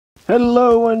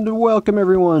Hello and welcome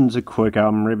everyone to Quick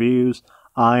Album Reviews.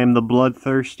 I am the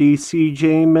bloodthirsty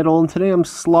CJ Middle, and today I'm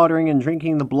slaughtering and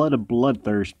drinking the blood of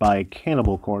Bloodthirst by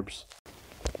Cannibal Corpse.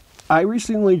 I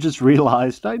recently just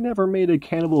realized I never made a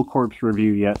Cannibal Corpse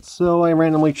review yet, so I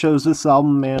randomly chose this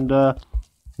album and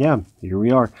yeah, here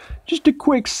we are. Just a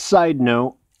quick side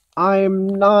note, I'm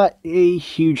not a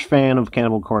huge fan of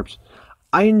Cannibal Corpse.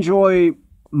 I enjoy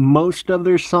most of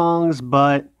their songs,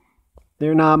 but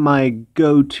they're not my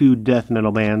go-to death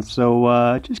metal band,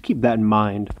 so just keep that in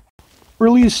mind.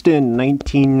 Released in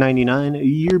 1999, a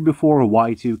year before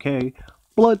Y2K,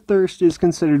 Bloodthirst is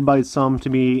considered by some to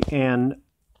be an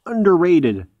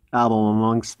underrated album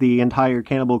amongst the entire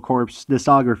Cannibal Corpse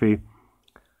discography.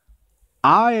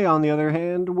 I, on the other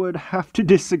hand, would have to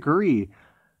disagree.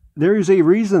 There's a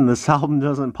reason this album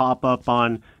doesn't pop up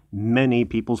on many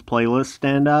people's playlists,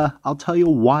 and I'll tell you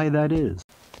why that is.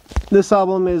 This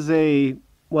album is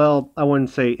well, I wouldn't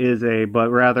say but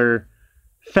rather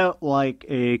felt like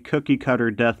a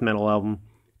cookie-cutter death metal album.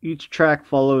 Each track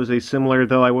follows a similar,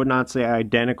 though I would not say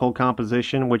identical,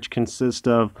 composition, which consists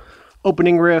of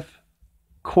opening riff,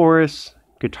 chorus,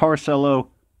 guitar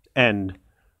solo, end.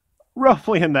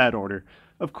 Roughly in that order.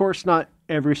 Of course, not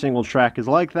every single track is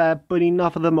like that, but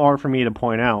enough of them are for me to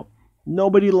point out.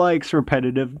 Nobody likes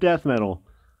repetitive death metal,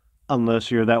 unless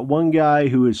you're that one guy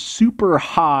who is super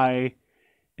high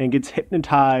and gets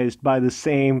hypnotized by the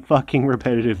same fucking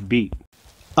repetitive beat.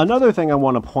 Another thing I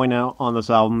want to point out on this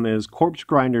album is Corpse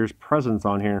Grinder's presence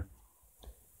on here.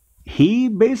 He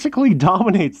basically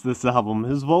dominates this album.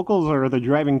 His vocals are the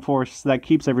driving force that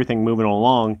keeps everything moving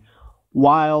along.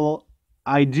 While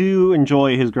I do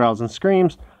enjoy his growls and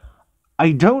screams,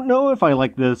 I don't know if I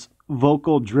like this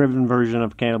vocal-driven version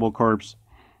of Cannibal Corpse.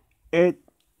 It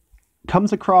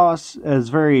comes across as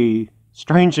very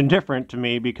strange and different to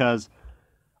me because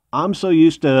I'm so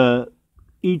used to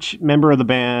each member of the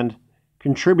band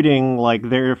contributing like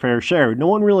their fair share. No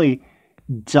one really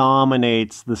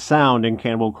dominates the sound in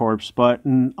Cannibal Corpse, but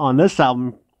on this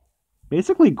album,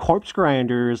 basically Corpse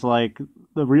Grinder is like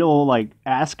the real like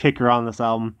ass kicker on this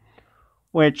album,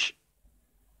 which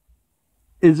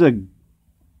is a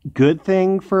good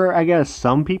thing for, I guess,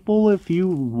 some people if you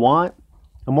want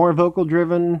a more vocal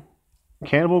driven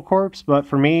Cannibal Corpse, but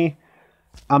for me,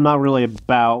 I'm not really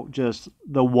about just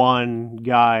the one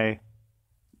guy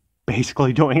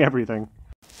basically doing everything.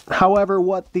 However,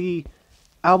 what the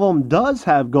album does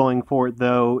have going for it,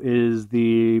 though, is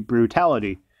the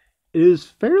brutality. It is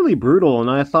fairly brutal, and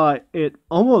I thought it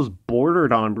almost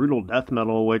bordered on brutal death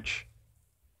metal, which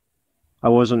I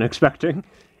wasn't expecting.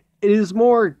 It is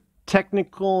more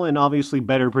technical and obviously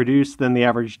better produced than the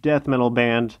average death metal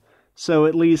band, so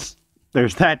at least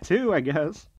there's that too, I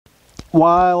guess.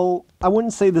 While I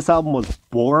wouldn't say this album was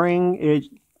boring, it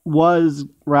was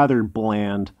rather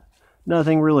bland.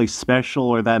 Nothing really special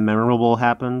or that memorable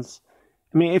happens.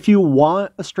 I mean, if you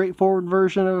want a straightforward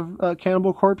version of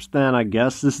Cannibal Corpse, then I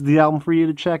guess this is the album for you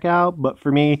to check out. But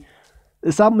for me,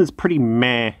 this album is pretty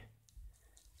meh.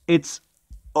 It's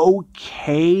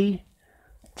okay,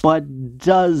 but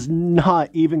does not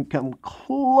even come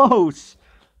close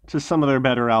to some of their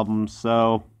better albums.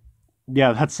 So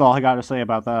yeah, that's all I got to say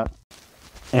about that.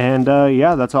 And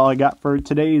yeah, that's all I got for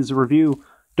today's review.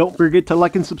 Don't forget to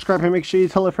like and subscribe and make sure you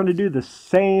tell a friend to do the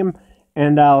same.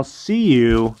 And I'll see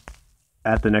you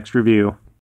at the next review.